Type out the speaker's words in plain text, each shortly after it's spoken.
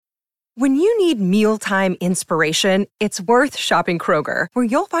When you need mealtime inspiration, it's worth shopping Kroger, where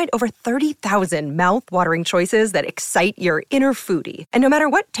you'll find over 30,000 mouth-watering choices that excite your inner foodie. And no matter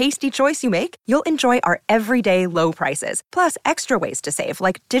what tasty choice you make, you'll enjoy our everyday low prices, plus extra ways to save,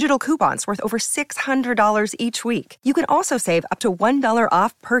 like digital coupons worth over $600 each week. You can also save up to $1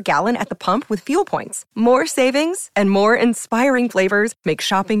 off per gallon at the pump with fuel points. More savings and more inspiring flavors make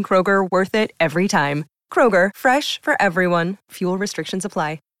shopping Kroger worth it every time. Kroger, fresh for everyone. Fuel restrictions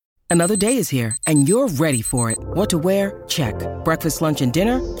apply. Another day is here, and you're ready for it. What to wear? Check. Breakfast, lunch, and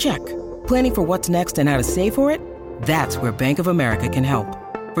dinner? Check. Planning for what's next and how to save for it? That's where Bank of America can help.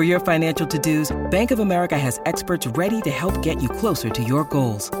 For your financial to-dos, Bank of America has experts ready to help get you closer to your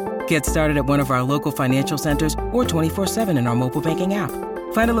goals. Get started at one of our local financial centers or 24/7 in our mobile banking app.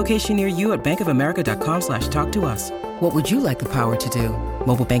 Find a location near you at bankofamerica.com/talktous. What would you like the power to do?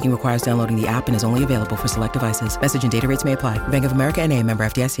 Mobile banking requires downloading the app and is only available for select devices. Message and data rates may apply. Bank of America N.A., member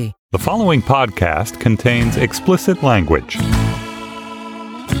FDIC. The following podcast contains explicit language.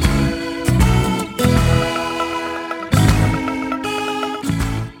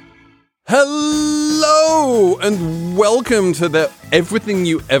 Hello and welcome to the everything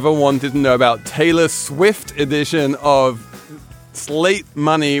you ever wanted to know about Taylor Swift edition of Slate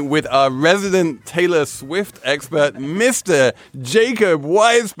Money with our resident Taylor Swift expert, Mr. Jacob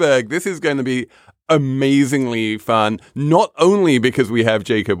Weisberg. This is going to be amazingly fun, not only because we have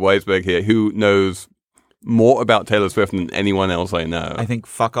Jacob Weisberg here, who knows more about Taylor Swift than anyone else I know. I think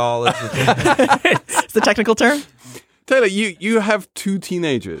fuck all is it's the technical term. Taylor, you have two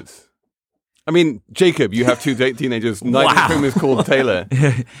teenagers. I mean, Jacob, you have two teenagers, neither of whom is called Taylor.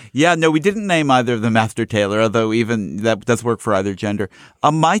 Yeah, no, we didn't name either of them after Taylor, although even that does work for either gender.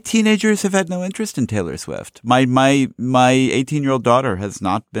 My teenagers have had no interest in Taylor Swift. My 18-year-old daughter has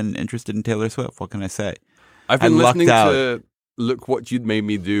not been interested in Taylor Swift. What can I say? I've been listening to Look What You'd Made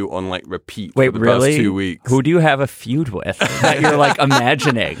Me Do on like repeat for the past 2 weeks. Who do you have a feud with that you're like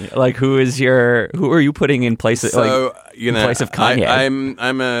imagining? Like who are you putting in place of in place of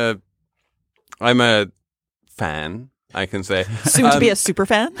Kanye? I'm a fan, I can say. Soon to be a super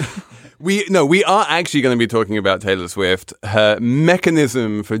fan? We are actually going to be talking about Taylor Swift, her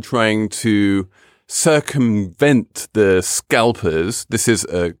mechanism for trying to circumvent the scalpers. This is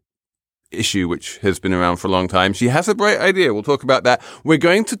a issue which has been around for a long time. She has a bright idea. We'll talk about that. We're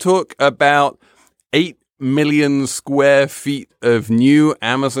going to talk about 8 million square feet of new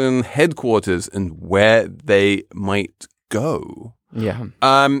Amazon headquarters and where they might go. Yeah.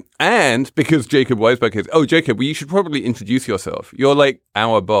 And because Jacob Weisberg is, Jacob, well, you should probably introduce yourself. You're like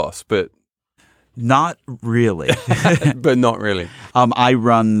our boss, but not really. But not really. I'm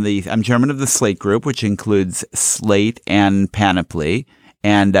chairman of the Slate Group, which includes Slate and Panoply.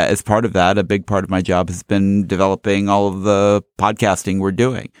 And as part of that, a big part of my job has been developing all of the podcasting we're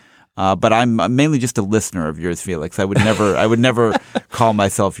doing. But I'm mainly just a listener of yours, Felix. I would never call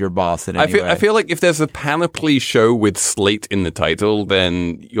myself your boss in any way. I feel like if there's a Panoply show with Slate in the title,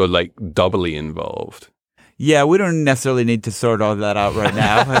 then you're like doubly involved. Yeah, we don't necessarily need to sort all that out right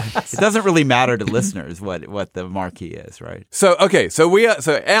now. It doesn't really matter to listeners what the marquee is, right? So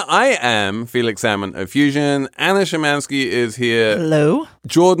I am Felix Salmon of Fusion. Anna Szymanski is here. Hello.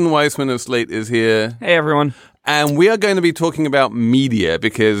 Jordan Weissman of Slate is here. Hey, everyone. And we are going to be talking about media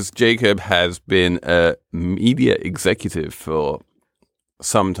because Jacob has been a media executive for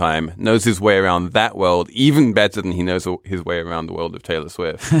some time, knows his way around that world even better than he knows his way around the world of Taylor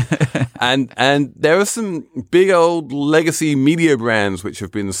Swift. and there are some big old legacy media brands which have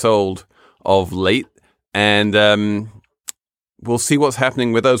been sold of late. And we'll see what's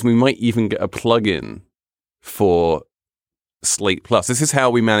happening with those. We might even get a plug-in for Slate Plus. This is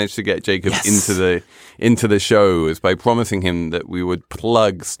how we managed to get Jacob into the show, is by promising him that we would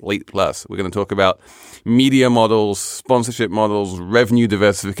plug Slate Plus. We're going to talk about media models, sponsorship models, revenue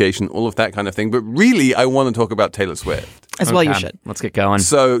diversification, all of that kind of thing. But really, I want to talk about Taylor Swift. As well, you should. Let's get going.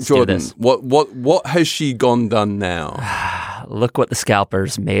 So, Jordan, what has she done now? Look what the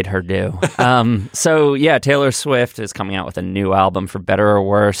scalpers made her do. Taylor Swift is coming out with a new album, for better or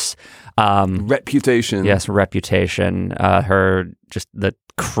worse. Reputation. Yes, Reputation. Just the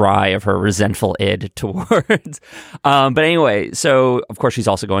cry of her resentful id towards. But anyway, so of course she's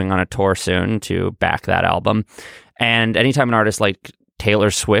also going on a tour soon to back that album. And anytime an artist like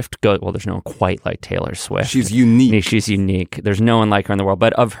Taylor Swift there's no one quite like Taylor Swift. She's unique. She's unique. There's no one like her in the world.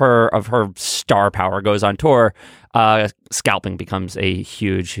 But of her star power goes on tour, scalping becomes a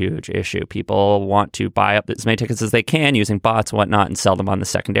huge, huge issue. People want to buy up as many tickets as they can using bots and whatnot and sell them on the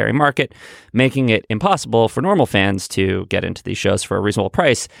secondary market, making it impossible for normal fans to get into these shows for a reasonable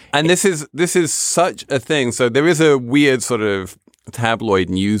price. And this is such a thing. So there is a weird sort of tabloid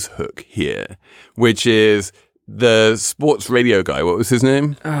news hook here, which is the sports radio guy. What was his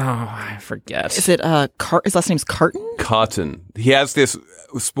name? Oh, I forget. Is it his last name's Carton? Carton. He has this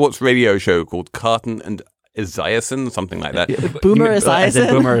sports radio show called Carton and Esiason, something like that. Boomer As in Esiason?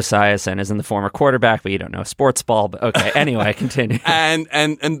 Boomer Esiason is in the former quarterback, but you don't know sports ball. But okay, anyway, continue. And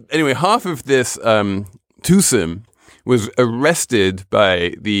anyway, half of this twosome was arrested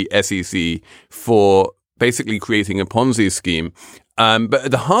by the SEC for basically creating a Ponzi scheme. But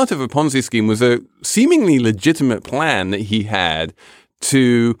at the heart of a Ponzi scheme was a seemingly legitimate plan that he had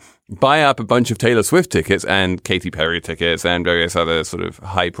to buy up a bunch of Taylor Swift tickets and Katy Perry tickets and various other sort of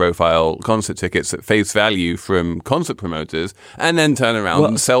high-profile concert tickets at face value from concert promoters, and then turn around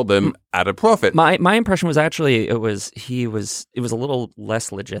and sell them at a profit. My impression was actually it was a little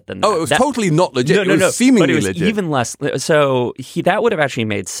less legit than that. Oh, it was totally not legit. No, it was seemingly but it was legit. even less. So that would have actually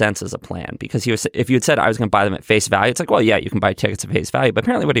made sense as a plan, because if you had said I was going to buy them at face value, it's like, well, yeah, you can buy tickets at face value. But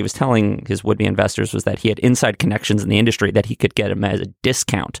apparently, what he was telling his would-be investors was that he had inside connections in the industry that he could get them as a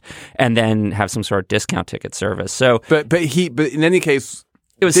discount, and then have some sort of discount ticket service. So, but in any case,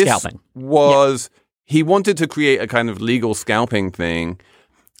 it was scalping. He wanted to create a kind of legal scalping thing.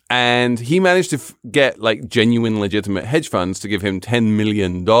 And he managed to get like genuine, legitimate hedge funds to give him $10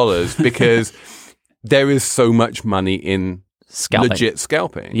 million because there is so much money in legit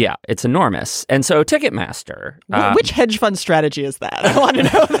scalping. Yeah, it's enormous. And so Ticketmaster. Which hedge fund strategy is that? I want to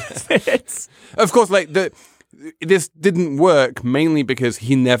know this. Of course, this didn't work mainly because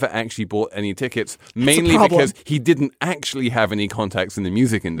he never actually bought any tickets, mainly because he didn't actually have any contacts in the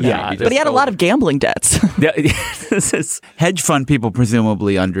music industry. Yeah, but he had a lot of gambling debts. Hedge fund people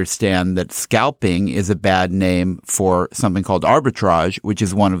presumably understand that scalping is a bad name for something called arbitrage, which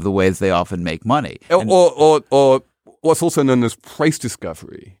is one of the ways they often make money. Or what's also known as price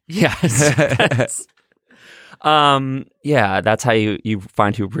discovery. Yes. That's how you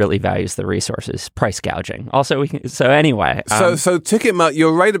find who really values the resources. Price gouging. Also, anyway. So Ticketmaster,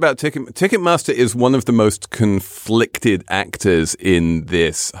 you're right about Ticketmaster is one of the most conflicted actors in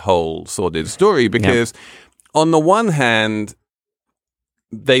this whole sordid story because on the one hand,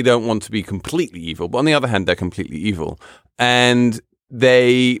 they don't want to be completely evil, but on the other hand, they're completely evil. And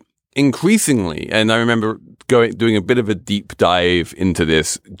they increasingly, and I remember doing a bit of a deep dive into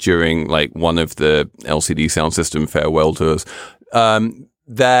this during like one of the LCD Sound System farewell tours,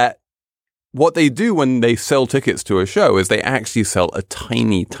 that what they do when they sell tickets to a show is they actually sell a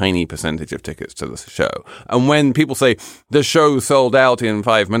tiny, tiny percentage of tickets to the show. And when people say the show sold out in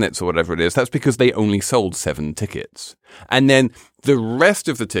 5 minutes or whatever it is, that's because they only sold 7 tickets. And then the rest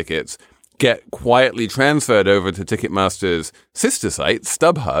of the tickets get quietly transferred over to Ticketmaster's sister site,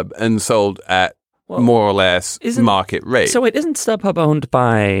 StubHub, and sold at more or less market rate. So it isn't StubHub owned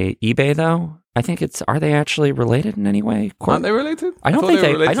by eBay though? I think are they actually related in any way? Aren't they related? I don't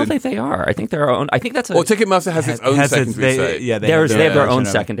think they are. I think they're own. I think that's Well, Ticketmaster has its own secondary site. Yeah, they have their own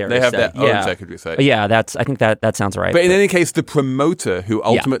secondary They have site. their own secondary site. Yeah, I think that sounds right. But in any case, the promoter who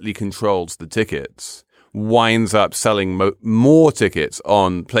ultimately controls the tickets winds up selling more tickets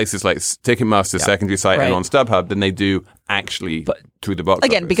on places like Ticketmaster's secondary site and on StubHub than they do actually through the box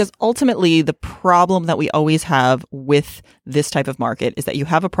Again, office. because ultimately the problem that we always have with this type of market is that you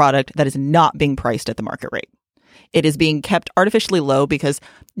have a product that is not being priced at the market rate. It is being kept artificially low because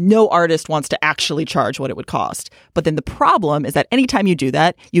no artist wants to actually charge what it would cost. But then the problem is that anytime you do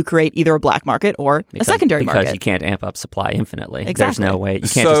that, you create either a black market or a secondary market. Because you can't amp up supply infinitely. Exactly. There's no way. You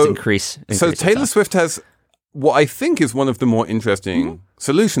can't just increase So Taylor Swift has what I think is one of the more interesting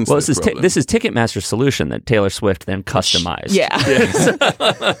solutions to this problem. This is Ticketmaster's solution that Taylor Swift then customized. Yeah.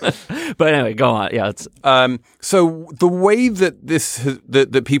 But anyway, go on. Yeah. So the way that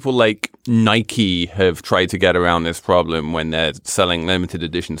that people like Nike have tried to get around this problem when they're selling limited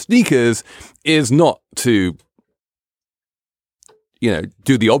edition sneakers is not to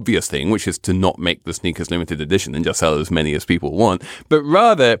do the obvious thing, which is to not make the sneakers limited edition and just sell as many as people want. But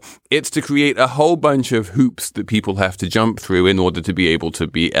rather, it's to create a whole bunch of hoops that people have to jump through in order to be able to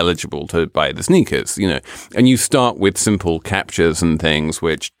be eligible to buy the sneakers, And you start with simple captures and things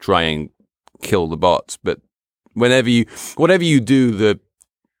which try and kill the bots. But whatever you do, the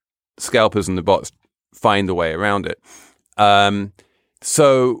scalpers and the bots find a way around it.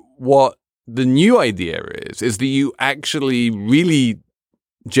 So what the new idea is that you actually really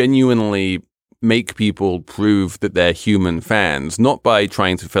genuinely make people prove that they're human fans, not by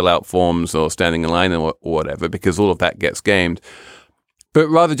trying to fill out forms or standing in line or whatever, because all of that gets gamed, but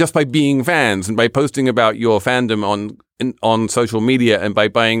rather just by being fans and by posting about your fandom on on social media and by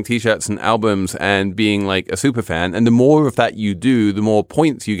buying t-shirts and albums and being like a super fan. And the more of that you do, the more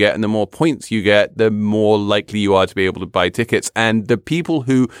points you get. And the more points you get, the more likely you are to be able to buy tickets. And the people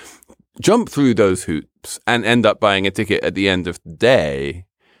who jump through those hoops and end up buying a ticket at the end of the day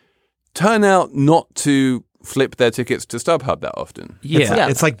turn out not to flip their tickets to StubHub that often.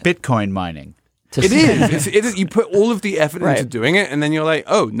 It's like Bitcoin mining. It is. You put all of the effort into doing it, and then you're like,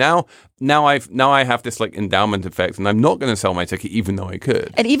 oh, now I have this like endowment effect, and I'm not going to sell my ticket, even though I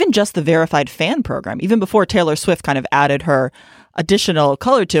could. And even just the verified fan program, even before Taylor Swift kind of added her additional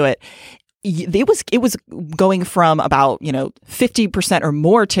color to it, it was going from about 50% or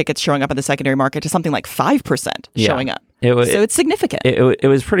more tickets showing up in the secondary market to something like 5% showing up. So it's significant. It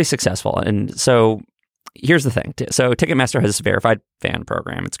was pretty successful, and so. Here's the thing. So Ticketmaster has this verified fan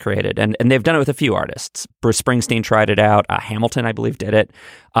program it's created, and they've done it with a few artists. Bruce Springsteen tried it out. Hamilton, I believe, did it.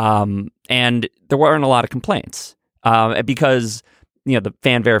 And there weren't a lot of complaints because, the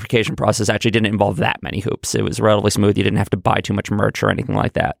fan verification process actually didn't involve that many hoops. It was relatively smooth. You didn't have to buy too much merch or anything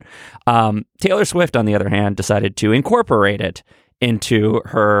like that. Taylor Swift, on the other hand, decided to incorporate it into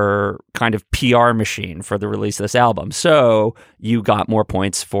her kind of PR machine for the release of this album. So you got more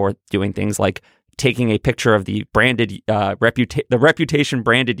points for doing things like taking a picture of the branded Reputation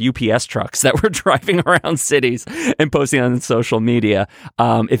branded UPS trucks that were driving around cities and posting on social media.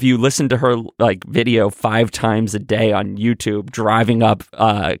 If you listen to her like video 5 times a day on YouTube, driving up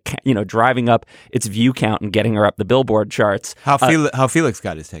its view count and getting her up the Billboard charts. How Felix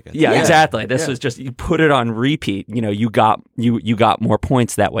got his ticket. Yeah, exactly. This was just, you put it on repeat. You got more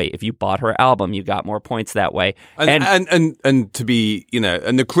points that way. If you bought her album, you got more points that way. And to be,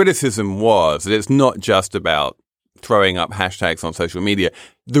 and the criticism was that it's not just about throwing up hashtags on social media.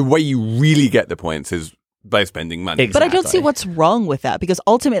 The way you really get the points is by spending money. Exactly. But I don't see what's wrong with that, because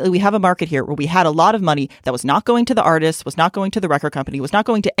ultimately we have a market here where we had a lot of money that was not going to the artist, was not going to the record company, was not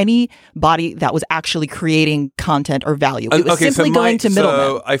going to anybody that was actually creating content or value. It was simply going to middlemen.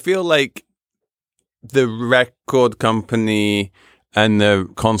 So I feel like the record company and the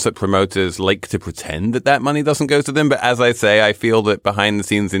concert promoters like to pretend that money doesn't go to them. But as I say, I feel that behind the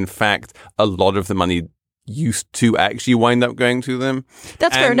scenes, in fact, a lot of the money used to actually wind up going to them.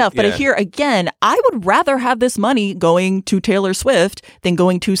 That's fair enough. But here again, I would rather have this money going to Taylor Swift than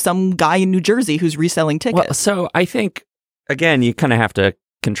going to some guy in New Jersey who's reselling tickets. Well, so I think, again, you kind of have to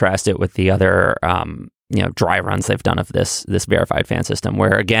contrast it with the other dry runs they've done of this verified fan system,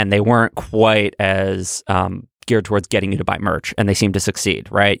 where, again, they weren't quite as geared towards getting you to buy merch, and they seem to succeed,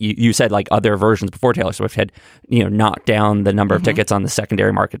 right? You said like other versions before Taylor Swift had, knocked down the number of tickets on the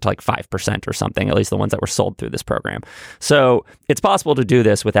secondary market to like 5% or something, at least the ones that were sold through this program. So it's possible to do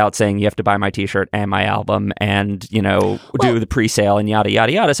this without saying you have to buy my t-shirt and my album and, do the pre-sale and yada,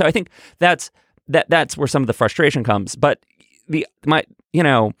 yada, yada. So I think that's where some of the frustration comes. But is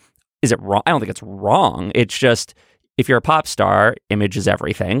it wrong? I don't think it's wrong. It's just, if you're a pop star, image is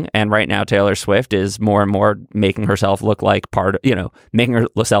everything. And right now, Taylor Swift is more and more making herself look like making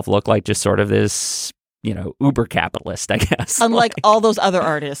herself look like just sort of this, uber capitalist, I guess. Unlike all those other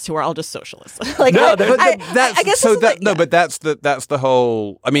artists who are all just socialists. But that's the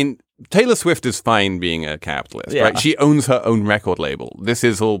whole. I mean, Taylor Swift is fine being a capitalist, right? She owns her own record label. This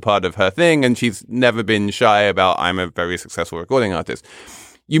is all part of her thing, and she's never been shy about, I'm a very successful recording artist.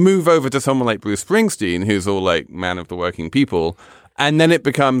 You move over to someone like Bruce Springsteen, who's all like man of the working people, and then it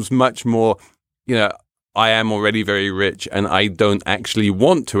becomes much more, I am already very rich and I don't actually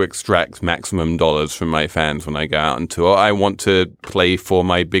want to extract maximum dollars from my fans when I go out on tour. I want to play for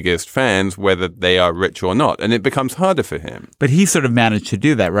my biggest fans, whether they are rich or not. And it becomes harder for him. But he sort of managed to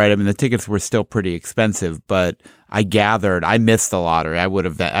do that, right? I mean, the tickets were still pretty expensive, but I missed the lottery. I would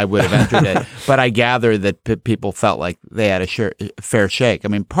have entered it, but I gathered that people felt like they had a fair shake. I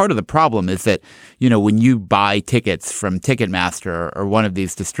mean, part of the problem is that, when you buy tickets from Ticketmaster or one of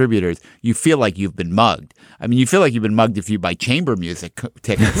these distributors, you feel like you've been mugged. I mean, you feel like you've been mugged if you buy chamber music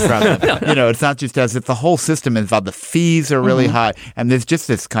tickets from them. It's not just as if the whole system is about the fees are really high, and there's just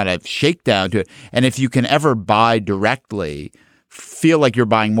this kind of shakedown to it. And if you can ever buy directly, feel like you're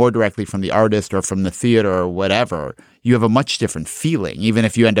buying more directly from the artist or from the theater or whatever, you have a much different feeling, even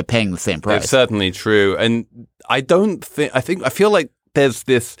if you end up paying the same price. It's certainly true. And I feel like there's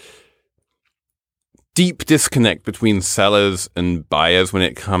this deep disconnect between sellers and buyers when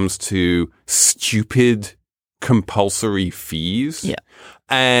it comes to stupid compulsory fees. Yeah.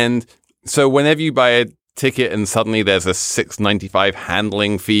 And so whenever you buy a ticket and suddenly there's a $6.95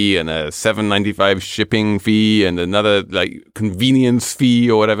 handling fee and a $7.95 shipping fee and another like convenience fee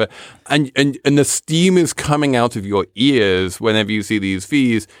or whatever, and the steam is coming out of your ears whenever you see these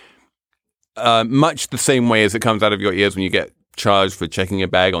fees, much the same way as it comes out of your ears when you get charged for checking your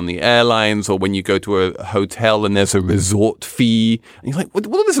bag on the airlines, or when you go to a hotel and there's a resort fee. And you're like,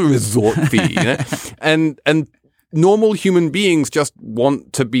 what is a resort fee? You know? And normal human beings just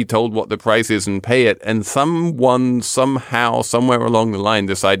want to be told what the price is and pay it. And someone, somehow, somewhere along the line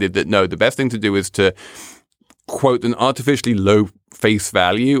decided that no, the best thing to do is to quote an artificially low face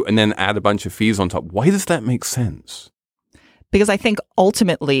value and then add a bunch of fees on top. Why does that make sense? Because I think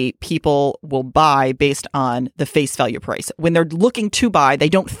ultimately people will buy based on the face value price. When they're looking to buy, they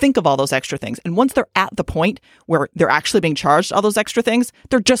don't think of all those extra things. And once they're at the point where they're actually being charged all those extra things,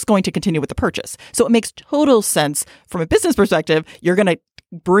 they're just going to continue with the purchase. So it makes total sense from a business perspective. You're going to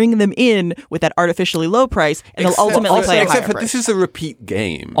bring them in with that artificially low price, and they'll ultimately play a higher price. This is a repeat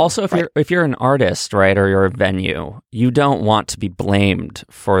game. Also, if you're an artist, right, or you're a venue, you don't want to be blamed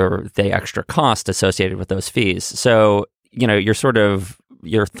for the extra cost associated with those fees. So you're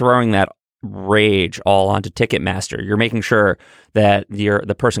throwing that rage all onto Ticketmaster. You're making sure that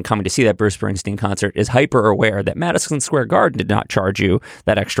the person coming to see that Bruce Springsteen concert is hyper aware that Madison Square Garden did not charge you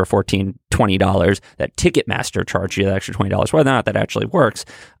that extra $14, $20, that Ticketmaster charged you that extra $20. Whether or not that actually works,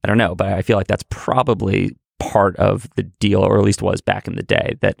 I don't know, but I feel like that's probably part of the deal, or at least was back in the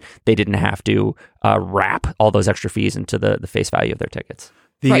day, that they didn't have to wrap all those extra fees into the face value of their tickets.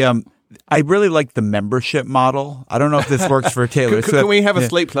 I really like the membership model. I don't know if this works for Taylor Swift. Can we have a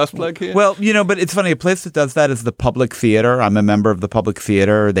Slate Plus plug here? Well, but it's funny. A place that does that is the Public Theater. I'm a member of the Public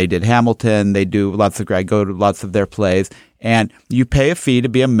Theater. They did Hamilton. They do I go to lots of their plays. And you pay a fee to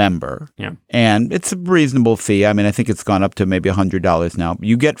be a member. Yeah. And it's a reasonable fee. I mean, I think it's gone up to maybe $100 now.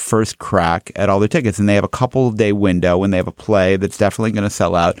 You get first crack at all their tickets. And they have a couple of day window when they have a play that's definitely going to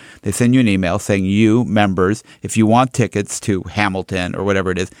sell out. They send you an email saying, you members, if you want tickets to Hamilton or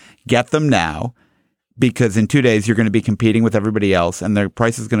whatever it is, get them now. Because in 2 days, you're going to be competing with everybody else and their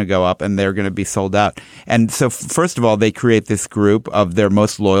price is going to go up and they're going to be sold out. And so, first of all, they create this group of their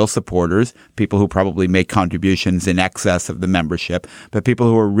most loyal supporters, people who probably make contributions in excess of the membership, but people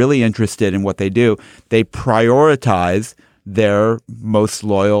who are really interested in what they do. They prioritize their most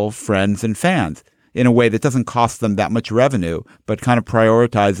loyal friends and fans in a way that doesn't cost them that much revenue, but kind of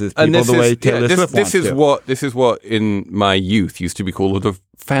prioritizes people the way Taylor Swift wants to. This is what in my youth used to be called a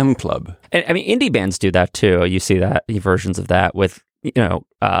fan club. And, I mean, indie bands do that too. You see that versions of that with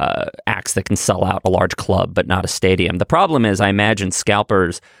acts that can sell out a large club but not a stadium. The problem is, I imagine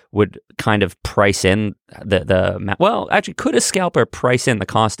scalpers would kind of price in could a scalper price in the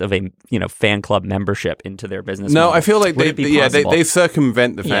cost of a fan club membership into their business model? I feel like they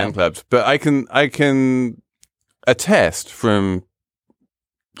circumvent the fan clubs, but I can attest from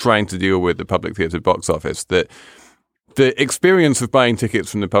trying to deal with the Public Theatre box office that the experience of buying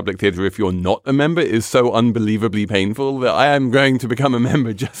tickets from the Public Theatre, if you're not a member, is so unbelievably painful that I am going to become a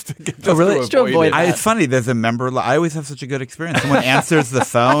member just to avoid it. It's funny. There's a member. I always have such a good experience. Someone answers the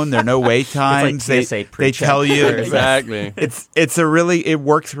phone. There are no wait times. It's like they tell you exactly. It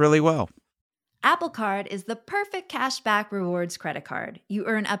works really well. Apple Card is the perfect cashback rewards credit card. You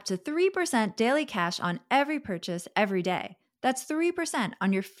earn up to 3% daily cash on every purchase every day. That's 3%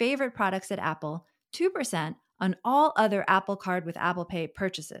 on your favorite products at Apple, 2% on all other Apple Card with Apple Pay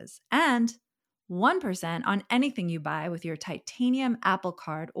purchases, and 1% on anything you buy with your titanium Apple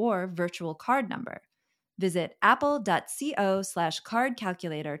Card or virtual card number. Visit apple.co/card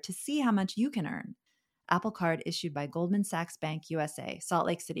calculator to see how much you can earn. Apple Card issued by Goldman Sachs Bank USA, Salt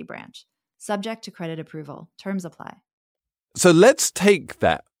Lake City branch. Subject to credit approval. Terms apply. So let's take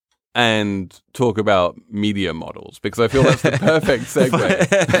that and talk about media models, because I feel that's the perfect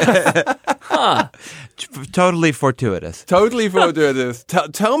segue. Totally fortuitous. Totally fortuitous.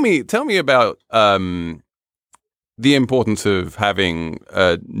 Tell me about the importance of having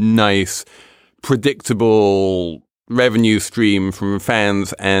a nice, predictable revenue stream from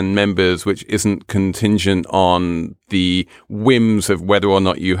fans and members, which isn't contingent on the whims of whether or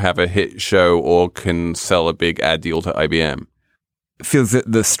not you have a hit show or can sell a big ad deal to IBM. Feels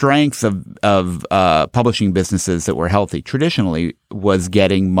that the strength of publishing businesses that were healthy traditionally was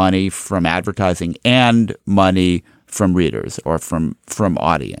getting money from advertising and money from readers or from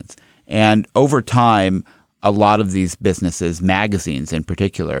audience. And over time, a lot of these businesses, magazines in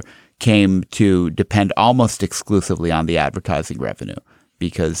particular, came to depend almost exclusively on the advertising revenue,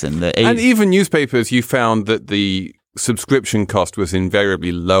 because in the 80s, and even newspapers, you found that the subscription cost was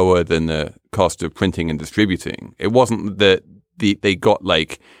invariably lower than the cost of printing and distributing. It wasn't that they got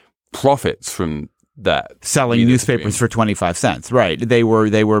like profits from that selling newspapers for 25 cents. Right. They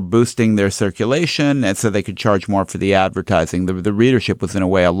were boosting their circulation, and so they could charge more for the advertising. The readership was in a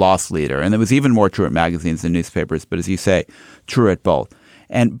way a loss leader. And it was even more true at magazines than newspapers, but as you say, true at both.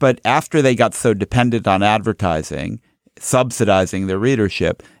 But after they got so dependent on advertising, subsidizing their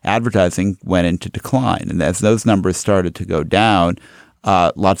readership, advertising went into decline. And as those numbers started to go down,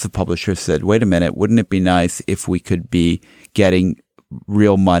 lots of publishers said, wait a minute, wouldn't it be nice if we could be getting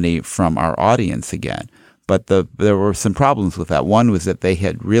real money from our audience again? But there were some problems with that. One was that they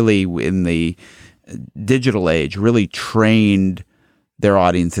had really, in the digital age, really trained their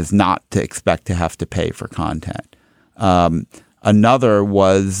audiences not to expect to have to pay for content. Another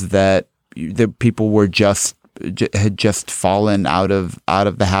was that the people were had just fallen out of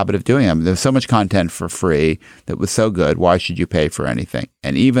the habit of doing them. There's so much content for free that was so good. Why should you pay for anything?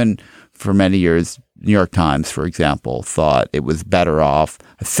 And even for many years, New York Times, for example, thought it was better off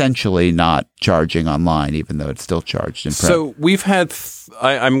essentially not charging online, even though it's still charged in print. So we've had,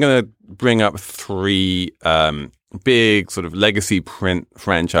 I'm going to bring up three big sort of legacy print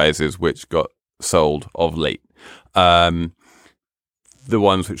franchises which got sold of late. The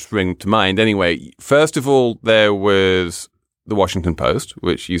ones which spring to mind anyway. First of all, there was the Washington Post,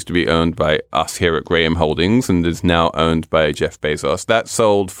 which used to be owned by us here at Graham Holdings and is now owned by Jeff Bezos. That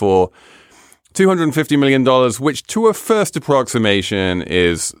sold for $250 million, which to a first approximation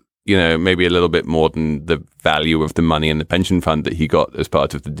is, maybe a little bit more than the value of the money in the pension fund that he got as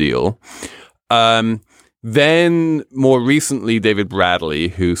part of the deal. Then more recently, David Bradley,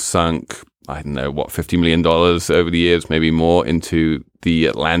 who sunk, $50 million over the years, maybe more, into the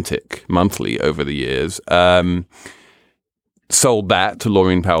Atlantic Monthly over the years, sold that to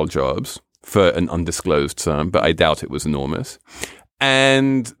Laurene Powell Jobs for an undisclosed sum, but I doubt it was enormous.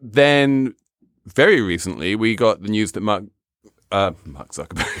 And then very recently, we got the news that Mark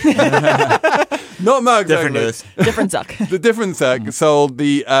Zuckerberg, not Mark Different Zuckerberg, news. Different Zuck. the different Zuck sold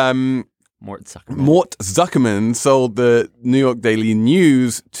the Mort Zuckerman. Mort Zuckerman sold the New York Daily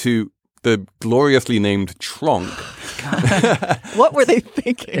News to the gloriously named Tronc What were they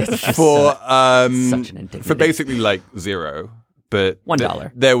thinking? for Such an indignity. for basically like zero. But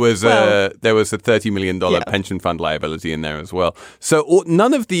 $1. There was a $30 million Yeah. pension fund liability in there as well. So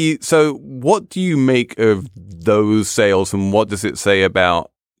none of the. So what do you make of those sales, and what does it say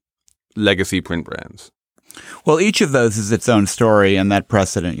about legacy print brands? Well, each of those is its own story, and that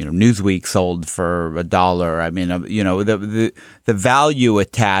precedent, Newsweek sold for $1. I mean, the value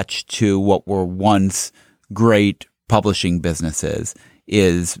attached to what were once great publishing businesses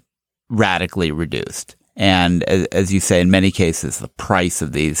is radically reduced. And as you say, in many cases, the price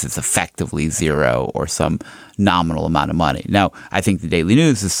of these is effectively zero or some nominal amount of money. Now, I think the Daily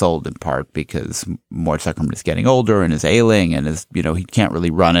News is sold in part because Mort Zuckerman is getting older and is ailing and is, he can't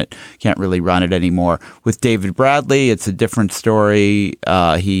really run it anymore. With David Bradley, it's a different story.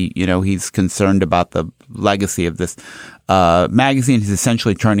 He's concerned about the legacy of this magazine. He's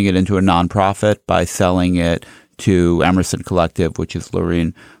essentially turning it into a nonprofit by selling it to Emerson Collective, which is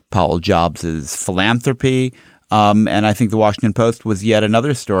Laurene Powell Jobs' philanthropy. And I think the Washington Post was yet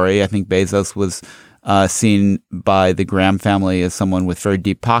another story. I think Bezos was seen by the Graham family as someone with very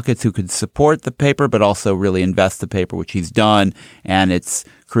deep pockets who could support the paper, but also really invest the paper, which he's done. And it's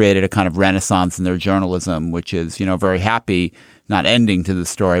created a kind of renaissance in their journalism, which is, very happy, not ending to the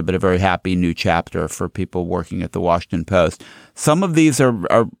story, but a very happy new chapter for people working at the Washington Post. Some of these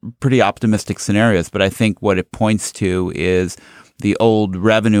are pretty optimistic scenarios, but I think what it points to is the old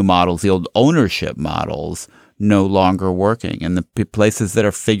revenue models, the old ownership models no longer working. And the places that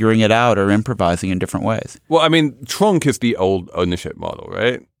are figuring it out are improvising in different ways. Well, I mean, Tronc is the old ownership model,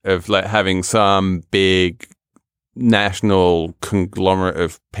 right? Of like having some big national conglomerate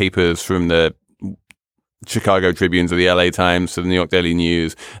of papers from the Chicago Tribune to the LA Times to the New York Daily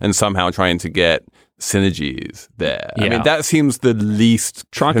News and somehow trying to get synergies there. Yeah. I mean, that seems the least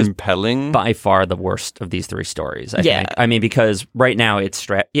Tronc is compelling. by far the worst of these three stories, I think. I mean, because right now its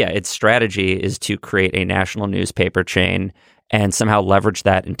strategy is to create a national newspaper chain and somehow leverage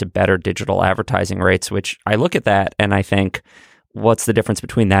that into better digital advertising rates, which I look at that and I think, what's the difference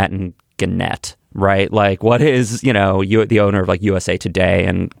between that and Gannett, right? Like, what is, the owner of like USA Today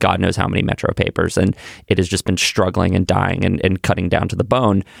and God knows how many Metro papers, and it has just been struggling and dying and cutting down to the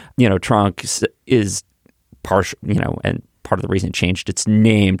bone. Tronc is partial, and part of the reason it changed its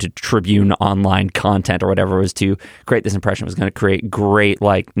name to Tribune Online Content or whatever was to create this impression it was going to create great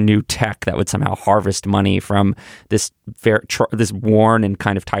like new tech that would somehow harvest money from this this worn and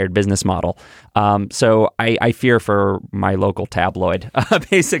kind of tired business model. So I fear for my local tabloid,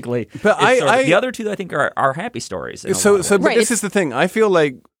 basically. But the other two I think are happy stories. But this is the thing. I feel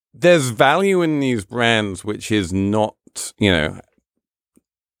like there's value in these brands which is not,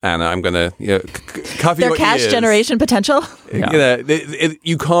 Anna, I'm going to cover Their your cash ears. generation potential.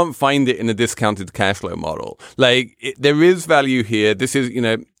 You can't find it in a discounted cash flow model. Like, there is value here. This is,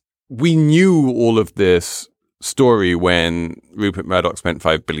 we knew all of this story when Rupert Murdoch spent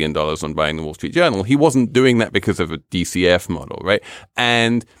 $5 billion on buying the Wall Street Journal. He wasn't doing that because of a DCF model, right?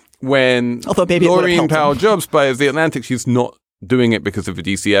 And when Laureen Powell Jobs buys The Atlantic, she's not doing it because of a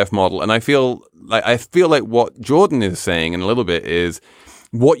DCF model. And I feel like what Jordan is saying in a little bit is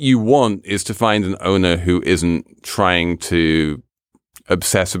what you want is to find an owner who isn't trying to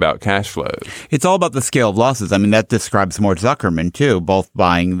obsess about cash flow. It's all about the scale of losses. I mean, that describes Mort Zuckerman too, both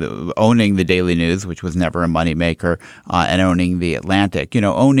owning the Daily News, which was never a moneymaker, and owning The Atlantic.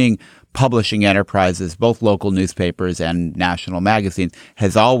 Owning publishing enterprises, both local newspapers and national magazines,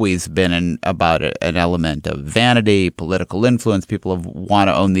 has always been about an element of vanity, political influence. People want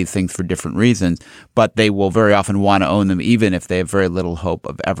to own these things for different reasons, but they will very often want to own them even if they have very little hope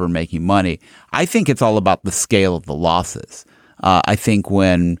of ever making money. I think it's all about the scale of the losses. I think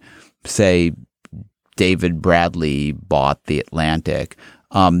when, say, David Bradley bought The Atlantic,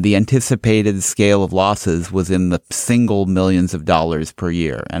 the anticipated scale of losses was in the single millions of dollars per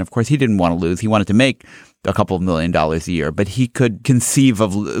year. And of course, he didn't want to lose. He wanted to make a couple of $1 million a year, but he could conceive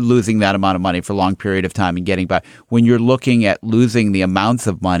of losing that amount of money for a long period of time and getting by. When you're looking at losing the amounts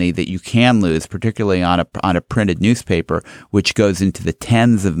of money that you can lose, particularly on a printed newspaper, which goes into the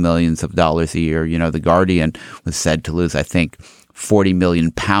tens of millions of dollars a year. The Guardian was said to lose, I think, 40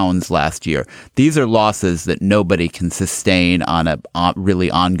 million pounds last year. These are losses that nobody can sustain on a really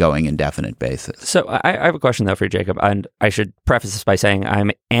ongoing, indefinite basis. So I have a question, though, for you, Jacob. And I should preface this by saying I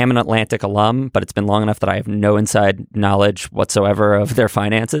am an Atlantic alum, but it's been long enough that I have no inside knowledge whatsoever of their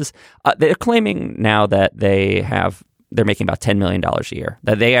finances. They're claiming now that they're making about $10 million a year,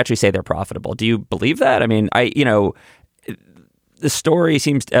 that they actually say they're profitable. Do you believe that? I mean, the story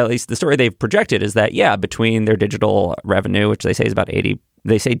seems, at least the story they've projected is that, between their digital revenue, which they say is about 80,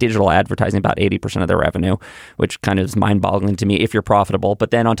 they say digital advertising about 80% of their revenue, which kind of is mind-boggling to me if you're profitable.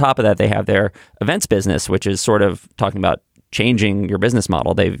 But then on top of that, they have their events business, which is sort of talking about changing your business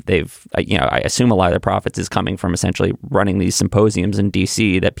model. They've I assume a lot of their profits is coming from essentially running these symposiums in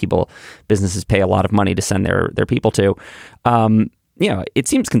DC that businesses pay a lot of money to send their people to. It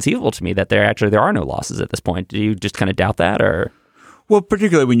seems conceivable to me that there are no losses at this point. Do you just kind of doubt that, or? Well,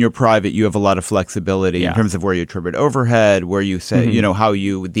 particularly when you're private, you have a lot of flexibility in terms of where you attribute overhead, where you say,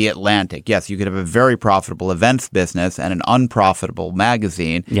 The Atlantic. Yes, you could have a very profitable events business and an unprofitable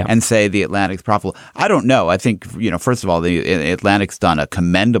magazine and say The Atlantic's profitable. I don't know. I think, first of all, the Atlantic's done a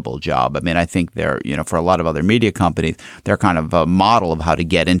commendable job. I mean, I think they're, for a lot of other media companies, they're kind of a model of how to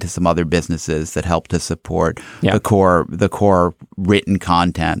get into some other businesses that help to support the core written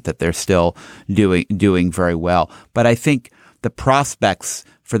content that they're still doing very well. But I think the prospects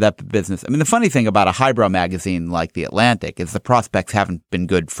for that business. I mean, the funny thing about a highbrow magazine like The Atlantic is the prospects haven't been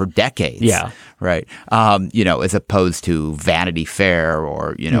good for decades. Yeah. Right. As opposed to Vanity Fair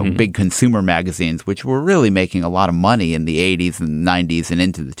or, big consumer magazines, which were really making a lot of money in the 80s and 90s and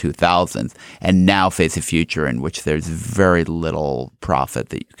into the 2000s, and now face a future in which there's very little profit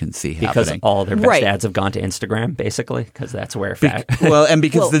that you can see happening. Because all their best ads have gone to Instagram, basically, because that's where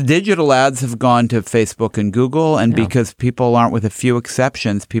the digital ads have gone to Facebook and Google, and because people aren't, with a few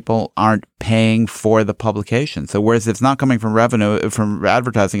exceptions, people aren't paying for the publication. So whereas it's not coming from revenue, from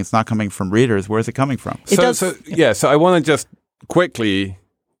advertising, it's not coming from readers, where's it coming from? So I want to just quickly,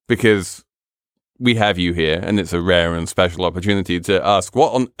 because we have you here and it's a rare and special opportunity to ask,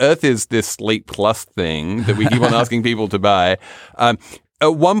 what on earth is this Slate Plus thing that we keep on asking people to buy? At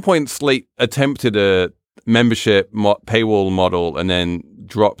one point, Slate attempted a membership paywall model and then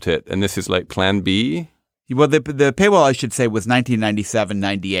dropped it. And this is like Plan B? Well, the paywall, I should say, was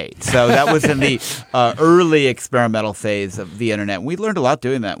 1997-98. So that was in the early experimental phase of the internet. We learned a lot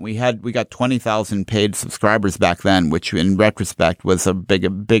doing that. We got 20,000 paid subscribers back then, which in retrospect was a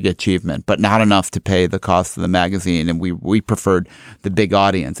big achievement, but not enough to pay the cost of the magazine. And we preferred the big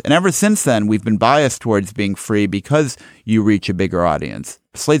audience. And ever since then, we've been biased towards being free because you reach a bigger audience.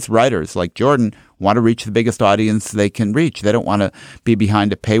 Slate's writers, like Jordan, want to reach the biggest audience they can reach. They don't want to be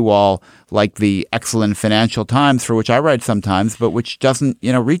behind a paywall like the excellent Financial Times, for which I write sometimes, but which doesn't,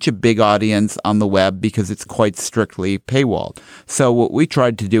 reach a big audience on the web because it's quite strictly paywalled. So what we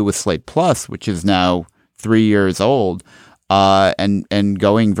tried to do with Slate Plus, which is now 3 years old and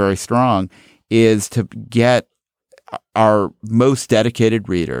going very strong, is to get our most dedicated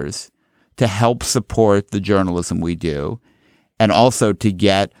readers to help support the journalism we do, and also to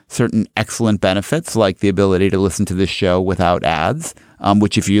get certain excellent benefits like the ability to listen to this show without ads,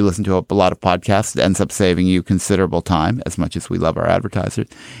 which if you listen to a lot of podcasts, it ends up saving you considerable time, as much as we love our advertisers.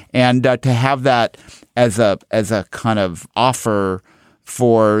 And to have that as a kind of offer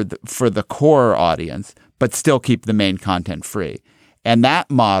for the core audience, but still keep the main content free. And that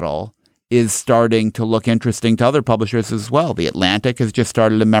model is starting to look interesting to other publishers as well. The Atlantic has just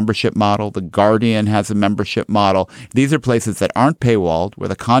started a membership model. The Guardian has a membership model. These are places that aren't paywalled, where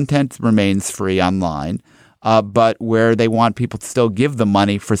the content remains free online, but where they want people to still give them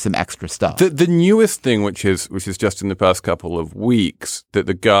money for some extra stuff. The newest thing, which is just in the past couple of weeks, that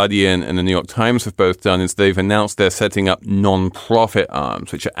the Guardian and the New York Times have both done, is they've announced they're setting up non-profit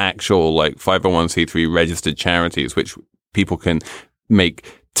arms, which are actual like 501c3 registered charities, which people can make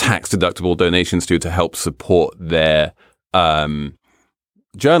tax-deductible donations to help support their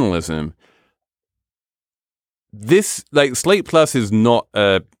journalism. This, like, Slate Plus is not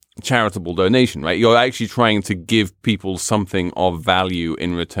a charitable donation, right? You're actually trying to give people something of value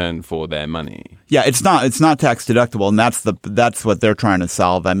in return for their money. Yeah, it's not tax deductible, and that's what they're trying to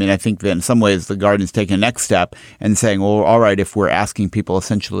solve. I mean, I think that in some ways the Guardian's taking a next step and saying, well, all right, if we're asking people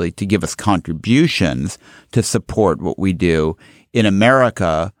essentially to give us contributions to support what we do in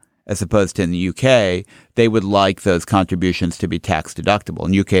America, as opposed to in the UK, they would like those contributions to be tax deductible.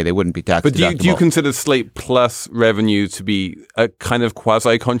 In UK, they wouldn't be tax deductible. But do you consider Slate Plus revenue to be a kind of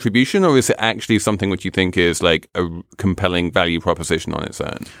quasi-contribution, or is it actually something which you think is like a compelling value proposition on its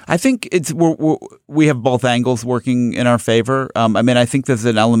own? I think we have both angles working in our favor. I mean, I think there's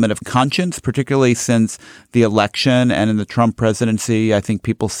an element of conscience, particularly since the election and in the Trump presidency. I think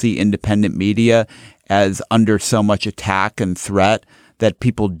people see independent media as under so much attack and threat that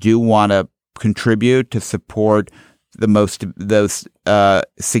people do want to contribute to support those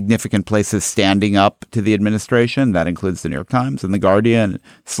significant places standing up to the administration. That includes the New York Times and the Guardian,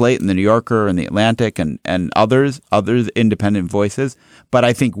 Slate and the New Yorker and the Atlantic and others independent voices. But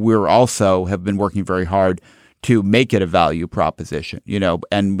I think we're also have been working very hard to make it a value proposition,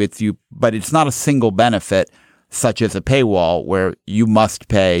 and but it's not a single benefit, such as a paywall where you must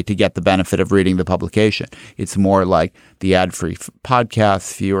pay to get the benefit of reading the publication. It's more like the ad-free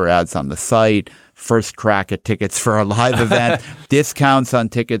podcasts, fewer ads on the site, first crack at tickets for our live event, discounts on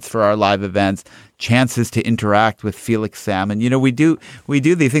tickets for our live events, chances to interact with Felix Salmon. We do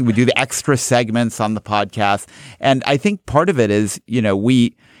these things. We do the extra segments on the podcast. And I think part of it is,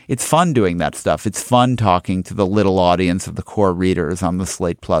 it's fun doing that stuff. It's fun talking to the little audience of the core readers on the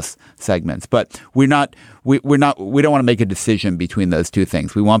Slate Plus segments. But we don't want to make a decision between those two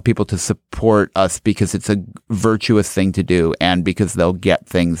things. We want people to support us because it's a virtuous thing to do and because they'll get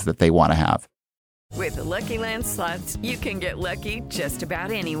things that they want to have. With the Lucky Land Slots, you can get lucky just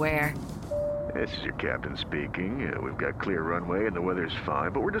about anywhere. This is your captain speaking. We've got clear runway and the weather's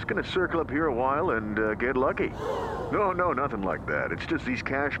fine, but we're just going to circle up here a while and get lucky. No, nothing like that. It's just these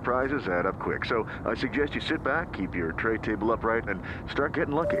cash prizes add up quick. So I suggest you sit back, keep your tray table upright, and start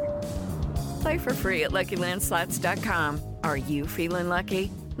getting lucky. Play for free at LuckyLandSlots.com. Are you feeling lucky?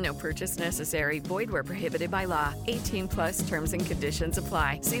 No purchase necessary. Void where prohibited by law. 18+ terms and conditions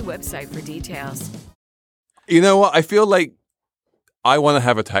apply. See website for details. You know what? I feel like I want to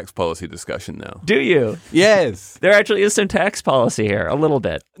have a tax policy discussion now. Do you? Yes. There actually is some tax policy here, a little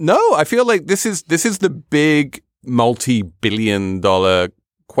bit. No, I feel like this is the big multi-billion-dollar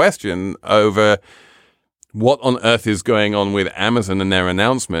question over what on earth is going on with Amazon and their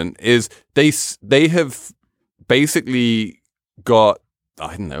announcement. Is they have basically got,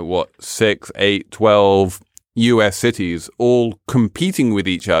 I don't know what, 6, 8, 12 US cities all competing with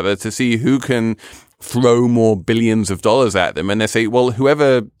each other to see who can throw more billions of dollars at them. And they say, well,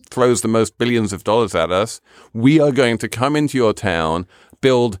 whoever throws the most billions of dollars at us, we are going to come into your town,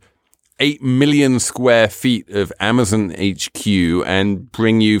 build 8 million square feet of Amazon HQ and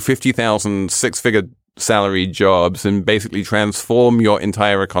bring you 50,000 six-figure salary jobs and basically transform your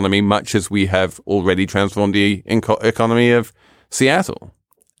entire economy, much as we have already transformed the economy of Seattle.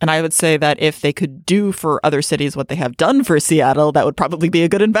 And I would say that if they could do for other cities what they have done for Seattle, that would probably be a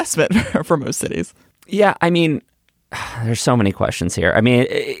good investment for most cities. Yeah, I mean, there's so many questions here. I mean,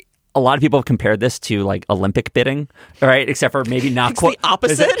 a lot of people have compared this to like Olympic bidding, right? Except for maybe not quite the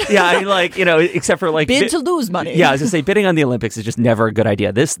opposite. Yeah, I mean, except for like bid to lose money. Yeah, I was gonna say bidding on the Olympics is just never a good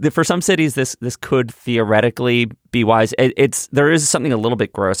idea. For some cities, this could theoretically be wise. There is something a little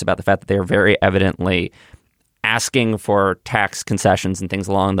bit gross about the fact that they are very evidently asking for tax concessions and things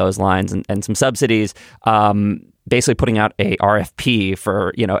along those lines and some subsidies basically putting out a RFP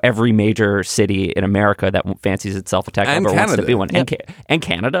for every major city in America that fancies itself a tech hub or wants to be one, and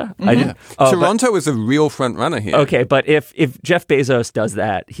Canada. Toronto is a real front runner here. Okay, but if Jeff Bezos does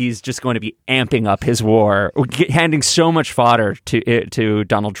that, he's just going to be amping up his war, handing so much fodder to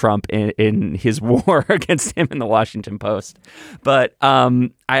Donald Trump in his war against him in the Washington Post. But I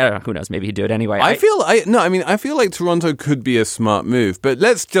don't know. Who knows? Maybe he'd do it anyway. I feel like Toronto could be a smart move. But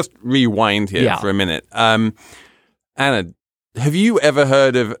let's just rewind here for a minute. Anna, have you ever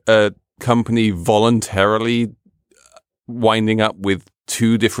heard of a company voluntarily winding up with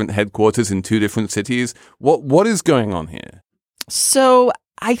 2 different headquarters in 2 different cities? What is going on here? So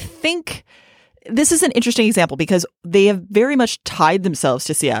I think this is an interesting example because they have very much tied themselves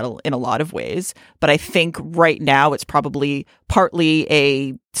to Seattle in a lot of ways. But I think right now it's probably partly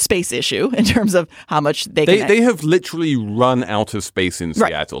a space issue in terms of how much they have literally run out of space in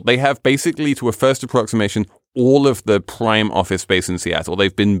Seattle. Right. They have basically, to a first approximation, all of the prime office space in Seattle.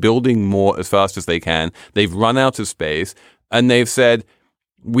 They've been building more as fast as they can. They've run out of space, and they've said,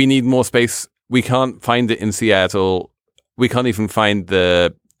 we need more space. We can't find it in Seattle. We can't even find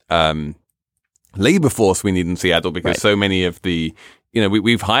the labor force we need in Seattle because so many of the,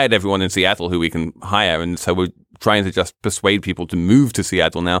 we've hired everyone in Seattle who we can hire, and so we're trying to just persuade people to move to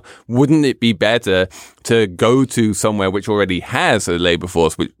Seattle now. Wouldn't it be better to go to somewhere which already has a labor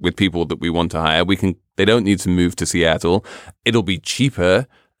force with people that we want to hire? They don't need to move to Seattle. It'll be cheaper,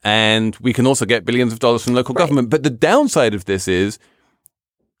 and we can also get billions of dollars from local government. But the downside of this is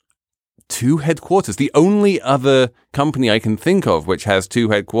 2 headquarters. The only other company I can think of which has 2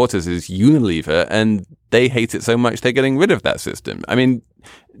 headquarters is Unilever, and they hate it so much they're getting rid of that system. I mean,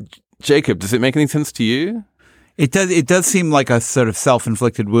 Jacob, does it make any sense to you? It does. It does seem like a sort of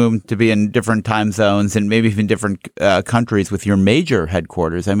self-inflicted wound to be in different time zones and maybe even different countries with your major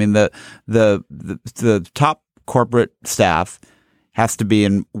headquarters. I mean, the top corporate staff has to be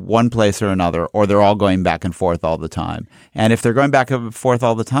in one place or another, or they're all going back and forth all the time. And if they're going back and forth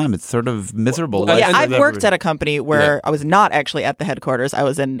all the time, it's sort of miserable. I've worked at a company where I was not actually at the headquarters. I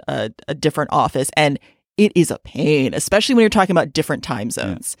was in a different office, and it is a pain, especially when you're talking about different time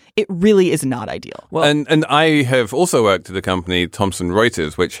zones. It really is not ideal. Well, and I have also worked at a company, Thomson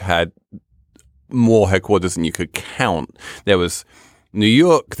Reuters, which had more headquarters than you could count. There was New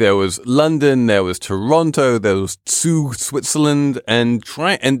York, there was London, there was Toronto, there was Switzerland, and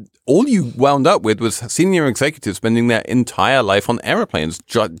all you wound up with was senior executives spending their entire life on airplanes,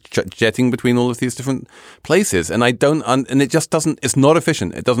 jetting between all of these different places. And and it just doesn't, it's not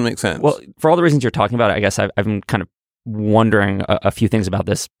efficient. It doesn't make sense. Well, for all the reasons you're talking about, I guess I'm kind of wondering a few things about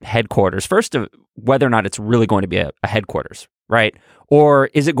this headquarters. First, whether or not it's really going to be a headquarters, right? Or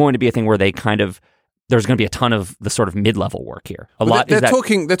is it going to be a thing where they there's going to be a ton of the sort of mid-level work here. They're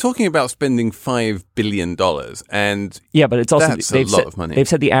talking about spending $5 billion, and but it's also that's a lot of money. They've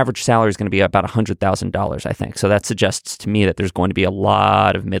said the average salary is going to be about $100,000, I think. So that suggests to me that there's going to be a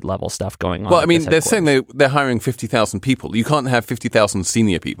lot of mid-level stuff going on. Well, I mean, they're saying they're hiring 50,000 people. You can't have 50,000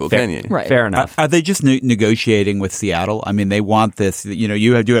 senior people, can you? Right. Fair enough. Are they just negotiating with Seattle? I mean, they want this.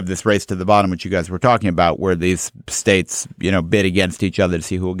 You do have this race to the bottom, which you guys were talking about, where these states, bid against each other to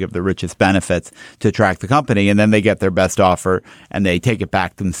see who will give the richest benefits to attract the company, and then they get their best offer and they take it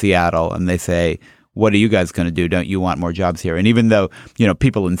back to Seattle and they say, what are you guys going to do? Don't you want more jobs here? And even though,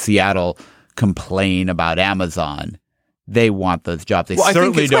 people in Seattle complain about Amazon, they want those jobs. They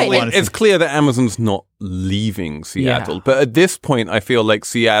certainly don't want to. It's clear that Amazon's not leaving Seattle. Yeah. But at this point, I feel like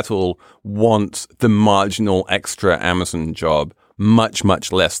Seattle wants the marginal extra Amazon job much,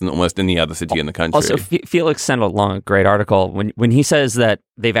 much less than almost any other city in the country. Also, Felix sent along a great article when he says that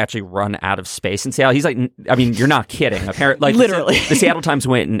they've actually run out of space in Seattle. He's like, I mean, you're not kidding. Apparently, literally. The Seattle Times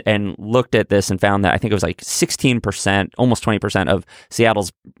went and looked at this and found that I think it was like 16%, almost 20% of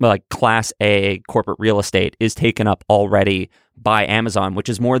Seattle's Class A corporate real estate is taken up already by Amazon, which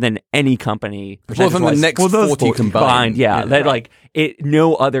is more than any company. More than the next 40 combined. Yeah.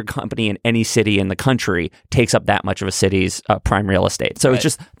 No other company in any city in the country takes up that much of a city's prime real estate. So it's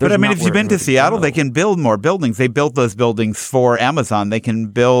just. But I mean, if you've been to Seattle, they can build more buildings. They built those buildings for Amazon. They can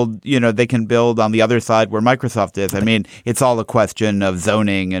build, they can build on the other side where Microsoft is. I mean, it's all a question of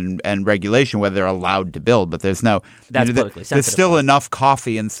zoning and regulation, whether they're allowed to build. But there's no. That's politically sensitive. There's still enough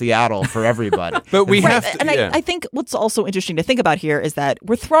coffee in Seattle for everybody. But we have to. And I think what's also interesting to think about here is that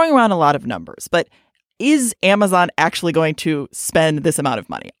we're throwing around a lot of numbers, but is Amazon actually going to spend this amount of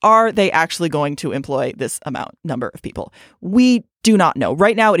money? Are they actually going to employ this number of people? We do not know.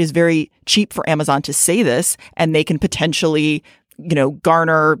 Right now, it is very cheap for Amazon to say this, and they can potentially,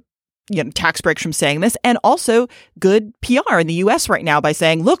 garner tax breaks from saying this, and also good PR in the U.S. right now by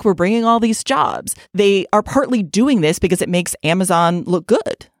saying, look, we're bringing all these jobs. They are partly doing this because it makes Amazon look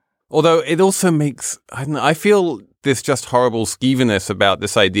good. Although it also makes, I don't know, I feel this just horrible skeeviness about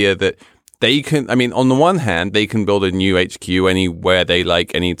this idea that they can, I mean, on the one hand, they can build a new HQ anywhere they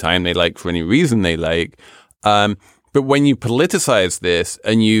like, anytime they like, for any reason they like. But when you politicize this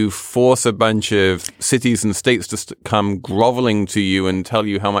and you force a bunch of cities and states to come groveling to you and tell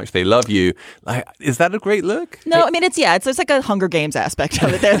you how much they love you, like, is that a great look? No, I mean, it's like a Hunger Games aspect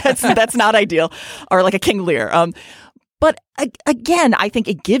of it there. That's not ideal, or like a King Lear. But again, I think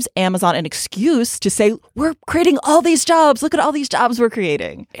it gives Amazon an excuse to say, we're creating all these jobs. Look at all these jobs we're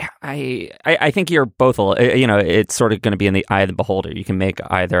creating. I think you're both, it's sort of going to be in the eye of the beholder. You can make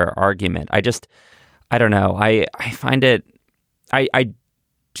either argument. I don't know. I find it,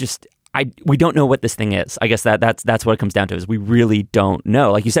 we don't know what this thing is. I guess that's what it comes down to, is we really don't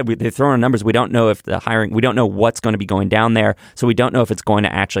know. Like you said, they're throwing numbers. We don't know if the hiring, we don't know what's going to be going down there. So we don't know if it's going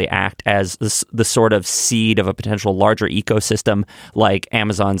to actually act as the sort of seed of a potential larger ecosystem like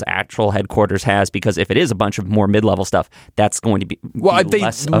Amazon's actual headquarters has, because if it is a bunch of more mid-level stuff, that's going to be I think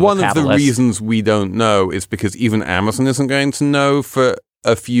one of the reasons we don't know is because even Amazon isn't going to know for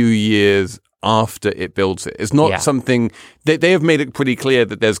a few years after it builds it. It's not something they have made it pretty clear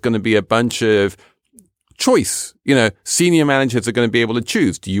that there's going to be a bunch of choice. Senior managers are going to be able to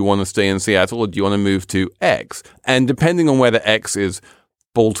choose. Do you want to stay in Seattle or do you want to move to X? And depending on whether X is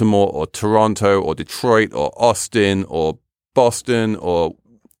Baltimore or Toronto or Detroit or Austin or Boston or,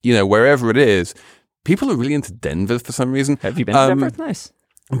 wherever it is, people are really into Denver for some reason. Have you been to Denver? Nice.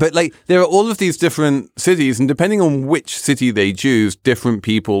 But there are all of these different cities, and depending on which city they choose, different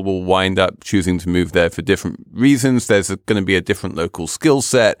people will wind up choosing to move there for different reasons. There's going to be a different local skill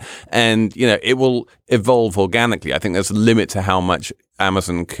set, and it will evolve organically. I think there's a limit to how much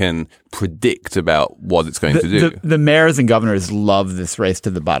Amazon can predict about what it's going to do. The mayors and governors love this race to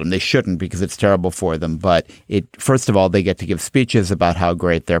the bottom. They shouldn't, because it's terrible for them. But first of all, they get to give speeches about how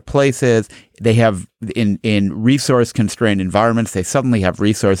great their place is. They have, in resource-constrained environments, they suddenly have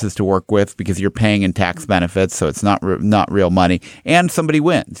resources to work with because you're paying in tax benefits, so it's not real money. And somebody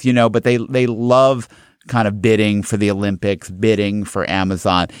wins, but they love kind of bidding for the Olympics, bidding for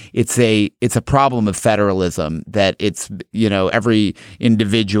Amazon. It's a problem of federalism that it's, every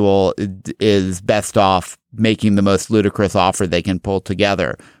individual is best off making the most ludicrous offer they can pull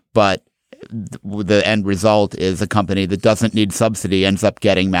together. But the end result is a company that doesn't need subsidy ends up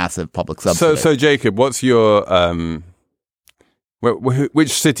getting massive public subsidy. So Jacob, what's your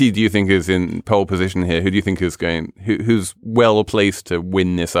which city do you think is in pole position here? Who do you think is who's well placed to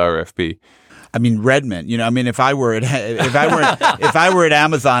win this RFP? I mean, Redmond. If I were at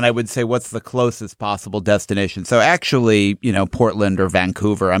Amazon, I would say, what's the closest possible destination? So actually, Portland or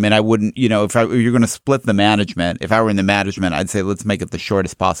Vancouver. I mean, I wouldn't. If you're going to split the management, if I were in the management, I'd say let's make it the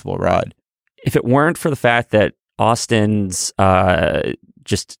shortest possible ride. If it weren't for the fact that Austin's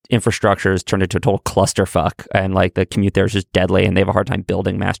just infrastructure has turned into a total clusterfuck, and the commute there is just deadly, and they have a hard time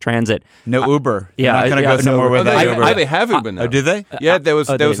building mass transit. No Uber. Yeah, I'm not going to go somewhere without Uber. They have Uber now. Oh, do they? Yeah, there was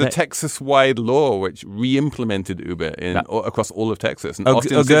a Texas-wide law which re-implemented Uber across all of Texas. And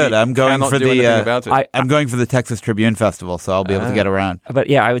Austin good. I'm going for I'm going for the Texas Tribune Festival, so I'll be able to get around. But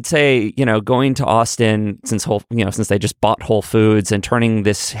yeah, I would say going to Austin since they just bought Whole Foods and turning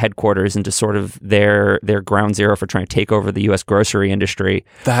this headquarters into sort of their ground zero for trying to take over the U.S. grocery industry.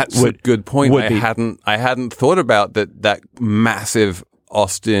 That's a good point. I hadn't thought about that massive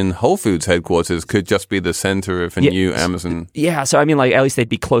Austin Whole Foods headquarters could just be the center of a new Amazon. Yeah, so I mean, at least they'd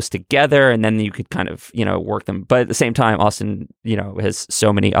be close together, and then you could kind of work them. But at the same time, Austin has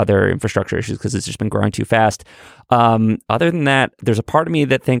so many other infrastructure issues because it's just been growing too fast. Other than that, there's a part of me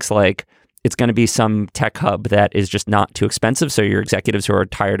that thinks it's going to be some tech hub that is just not too expensive. So your executives who are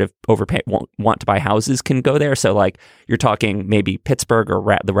tired of overpaying, won't want to buy houses, can go there. So you're talking maybe Pittsburgh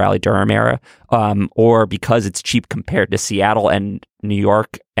or the Raleigh-Durham area, or because it's cheap compared to Seattle and New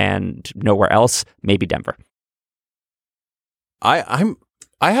York and nowhere else, maybe Denver.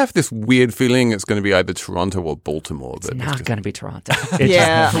 I have this weird feeling it's going to be either Toronto or Baltimore. It's not going to be Toronto.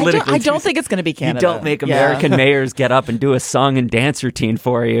 I don't think it's going to be Canada. You don't make American mayors get up and do a song and dance routine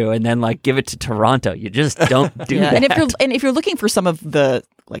for you and then give it to Toronto. You just don't do that. And if you're looking for some of the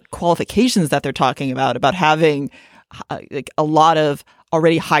qualifications that they're talking about having a lot of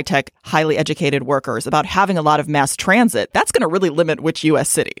already high-tech, highly educated workers, about having a lot of mass transit, that's going to really limit which U.S.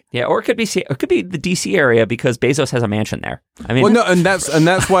 city. Yeah, or it could be the D.C. area because Bezos has a mansion there. I mean, and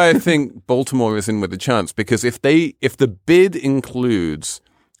that's why I think Baltimore is in with a chance, because if the bid includes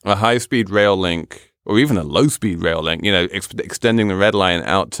a high-speed rail link or even a low-speed rail link, extending the Red Line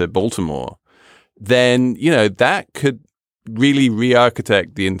out to Baltimore, then, that could really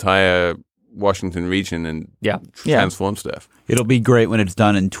re-architect the entire Washington region and transform stuff. It'll be great when it's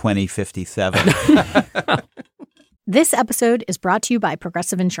done in 2057. This episode is brought to you by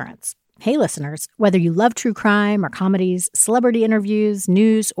Progressive Insurance. Hey, listeners, whether you love true crime or comedies, celebrity interviews,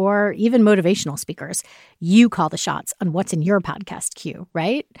 news, or even motivational speakers, you call the shots on what's in your podcast queue,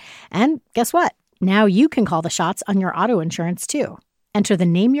 right? And guess what? Now you can call the shots on your auto insurance, too. Enter the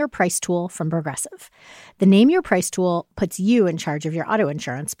Name Your Price tool from Progressive. The Name Your Price tool puts you in charge of your auto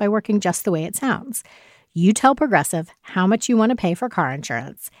insurance by working just the way it sounds. You tell Progressive how much you want to pay for car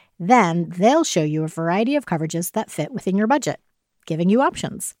insurance. Then they'll show you a variety of coverages that fit within your budget, giving you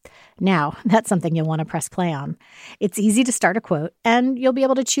options. Now, that's something you'll want to press play on. It's easy to start a quote, and you'll be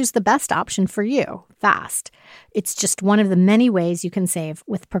able to choose the best option for you fast. It's just one of the many ways you can save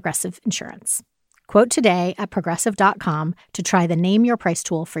with Progressive Insurance. Quote today at Progressive.com to try the Name Your Price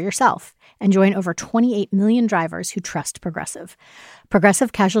tool for yourself and join over 28 million drivers who trust Progressive.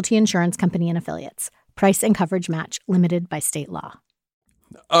 Progressive Casualty Insurance Company and Affiliates. Price and coverage match limited by state law.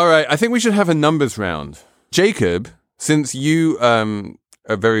 All right, I think we should have a numbers round. Jacob, since you are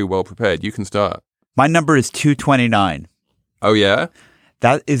very well prepared, you can start. My number is 229. Oh, yeah?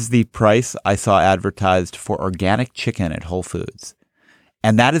 That is the price I saw advertised for organic chicken at Whole Foods.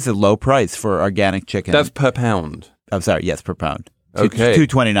 And that is a low price for organic chicken. That's per pound. I'm sorry, yes, per pound. Okay.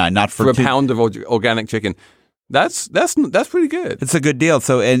 $2.29, not for a pound of organic chicken. That's pretty good. It's a good deal.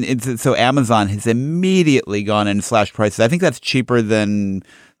 So Amazon has immediately gone in and slashed prices. I think that's cheaper than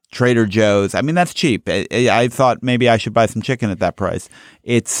Trader Joe's. I mean, that's cheap. I thought maybe I should buy some chicken at that price.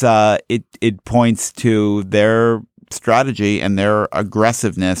 It points to their strategy and their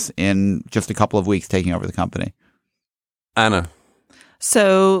aggressiveness in just a couple of weeks taking over the company. Anna.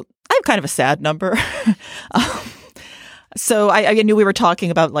 So I have kind of a sad number. So I knew we were talking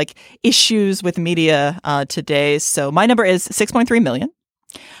about like issues with media today. So my number is 6.3 million.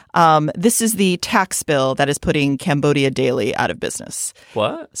 This is the tax bill that is putting Cambodia Daily out of business.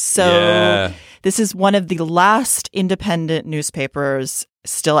 What? So This is one of the last independent newspapers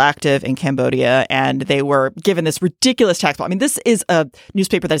still active in Cambodia, and they were given this ridiculous tax bill. I mean, this is a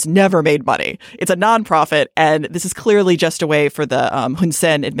newspaper that has never made money. It's a nonprofit, and this is clearly just a way for the Hun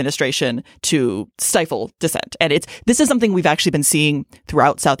Sen administration to stifle dissent. And this is something we've actually been seeing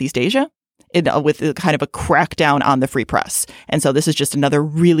throughout Southeast Asia. With kind of a crackdown on the free press. And so this is just another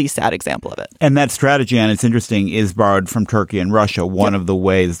really sad example of it. And that strategy, and it's interesting, is borrowed from Turkey and Russia. One of the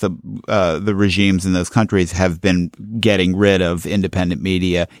ways the regimes in those countries have been getting rid of independent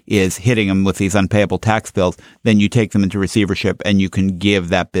media is hitting them with these unpayable tax bills. Then you take them into receivership and you can give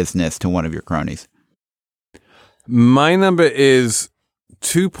that business to one of your cronies. My number is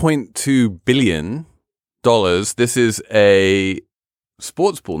 $2.2 billion. This is a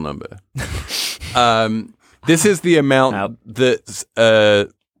sports pool number. This is the amount that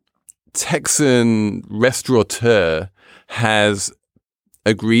Texan restaurateur has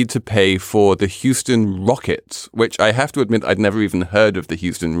agreed to pay for the Houston Rockets, which I have to admit I'd never even heard of the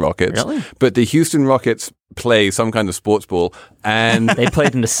Houston Rockets. Really? But the Houston Rockets play some kind of sports ball, and they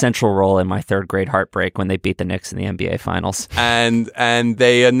played an essential role in my third grade heartbreak when they beat the Knicks in the NBA Finals. And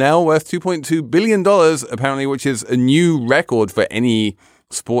they are now worth $2.2 billion, apparently, which is a new record for any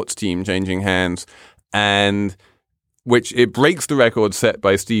sports team changing hands, and which it breaks the record set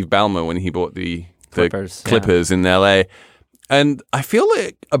by Steve Ballmer when he bought the Clippers in LA. And I feel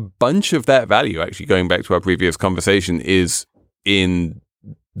like a bunch of that value, actually going back to our previous conversation, is in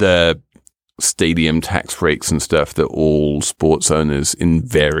the stadium tax breaks and stuff that all sports owners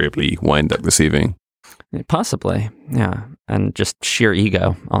invariably wind up receiving. Possibly, yeah. And just sheer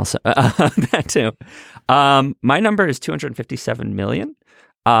ego also. That too. My number is 257 million,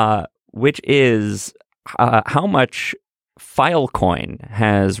 which is how much Filecoin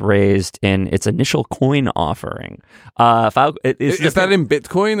has raised in its initial coin offering. Is that in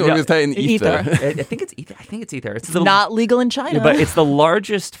Bitcoin or is that in Ether? I think it's Ether. It's not legal in China, but it's the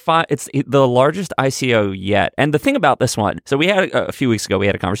largest. It's the largest ICO yet. And the thing about this one, so we had a few weeks ago, we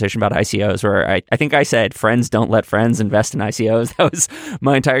had a conversation about ICOs where I think I said, "Friends don't let friends invest in ICOs." That was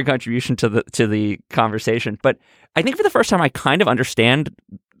my entire contribution to the conversation. But I think for the first time, I kind of understand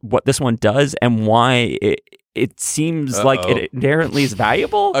what this one does and why it seems like it inherently is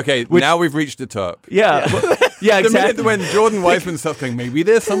valuable. Okay, now we've reached the top. Yeah. Yeah, The exactly. minute when Jordan Weissman starts going, maybe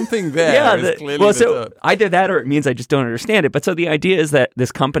there's something there. Yeah, it's clearly so either that or it means I just don't understand it. But so the idea is that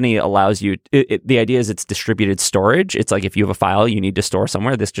this company allows you, the idea is it's distributed storage. It's like if you have a file you need to store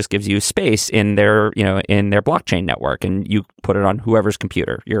somewhere, this just gives you space in their, in their blockchain network, and you put it on whoever's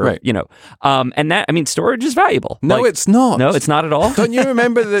computer. Right. And that, I mean, storage is valuable. No, it's not. No, it's not at all. Don't you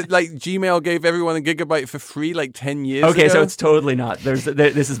remember that like Gmail gave everyone a gigabyte for free like 10 years ago? Okay, so it's totally not. This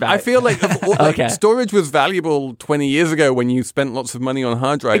is valuable. I feel like, Okay. storage was valuable 20 years ago when you spent lots of money on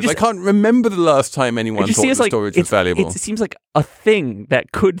hard drives. I can't remember the last time anyone thought that storage was valuable. It seems like a thing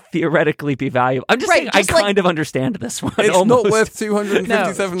that could theoretically be valuable. I'm just saying I kind of understand this one. It's almost. not worth $257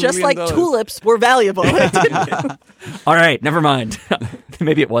 million. Just like tulips were valuable. All right, never mind.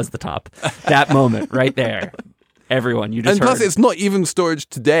 Maybe it was the top. That moment right there. Everyone, you just And plus, heard. it's not even storage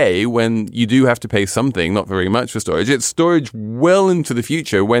today when you do have to pay something, not very much for storage. It's storage well into the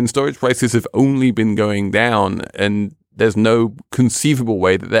future when storage prices have only been going down and there's no conceivable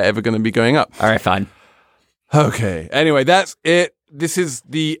way that they're ever going to be going up. All right, fine. Okay. Anyway, that's it. This is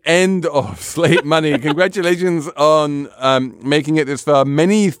the end of Slate Money. Congratulations on making it this far.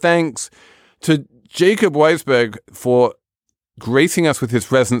 Many thanks to Jacob Weisberg for gracing us with his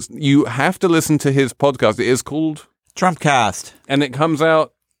presence. You have to listen to his podcast. It is called Trumpcast. And it comes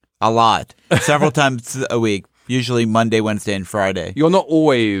out a lot, several times a week, usually Monday, Wednesday, and Friday. You're not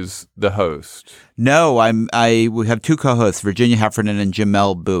always the host. No, we have two co-hosts, Virginia Heffernan and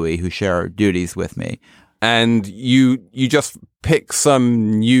Jamel Bowie, who share duties with me. And you just pick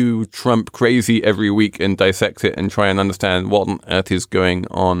some new Trump crazy every week and dissect it and try and understand what on earth is going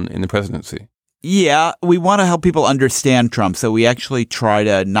on in the presidency. Yeah, we want to help people understand Trump. So we actually try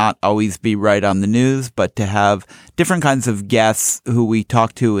to not always be right on the news, but to have different kinds of guests who we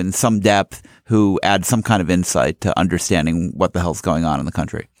talk to in some depth, who add some kind of insight to understanding what the hell's going on in the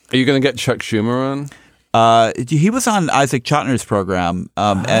country. Are you going to get Chuck Schumer on? He was on Isaac Chotner's program.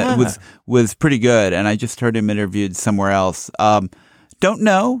 And it was pretty good. And I just heard him interviewed somewhere else. Don't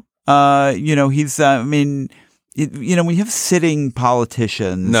know. He's, when you have sitting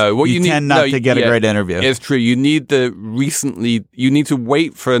politicians, you tend not to get a great interview. It's true. You need to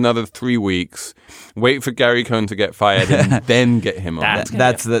wait for another 3 weeks, wait for Gary Cohn to get fired, and then get him on.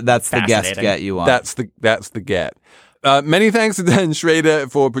 That's the guest get you on. That's the get. Many thanks to Dan Schrader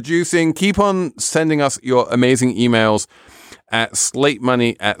for producing. Keep on sending us your amazing emails at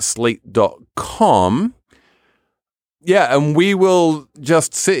slatemoney@slate.com. Yeah, and we will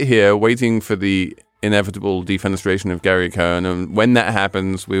just sit here waiting for the inevitable defenestration of Gary Cohn, and when that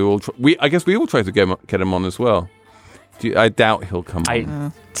happens, I guess we will try to get him on as well. I doubt he'll come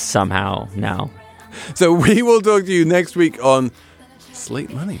on. Somehow, no. So we will talk to you next week on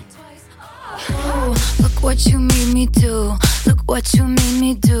Slate Money. Ooh, look what you made me do. Look what you made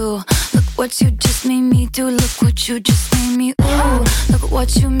me do. Look what you just made me do. Look what you just made me. Ooh, look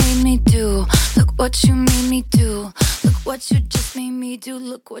what you made me do. Look what you made me do. Look what you just made me do.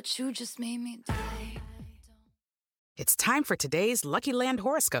 Look what you just made me do. It's time for today's Lucky Land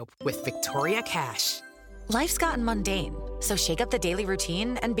horoscope with Victoria Cash. Life's gotten mundane, so shake up the daily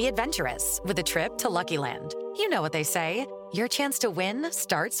routine and be adventurous with a trip to Lucky Land. You know what they say. Your chance to win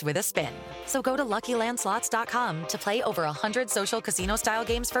starts with a spin. So go to LuckyLandSlots.com to play over 100 social casino-style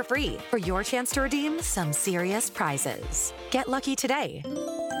games for free for your chance to redeem some serious prizes. Get lucky today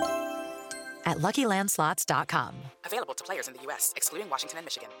at LuckyLandSlots.com. Available to players in the U.S., excluding Washington and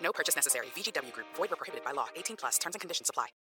Michigan. No purchase necessary. VGW Group. Void where prohibited by law. 18+. Terms and conditions apply.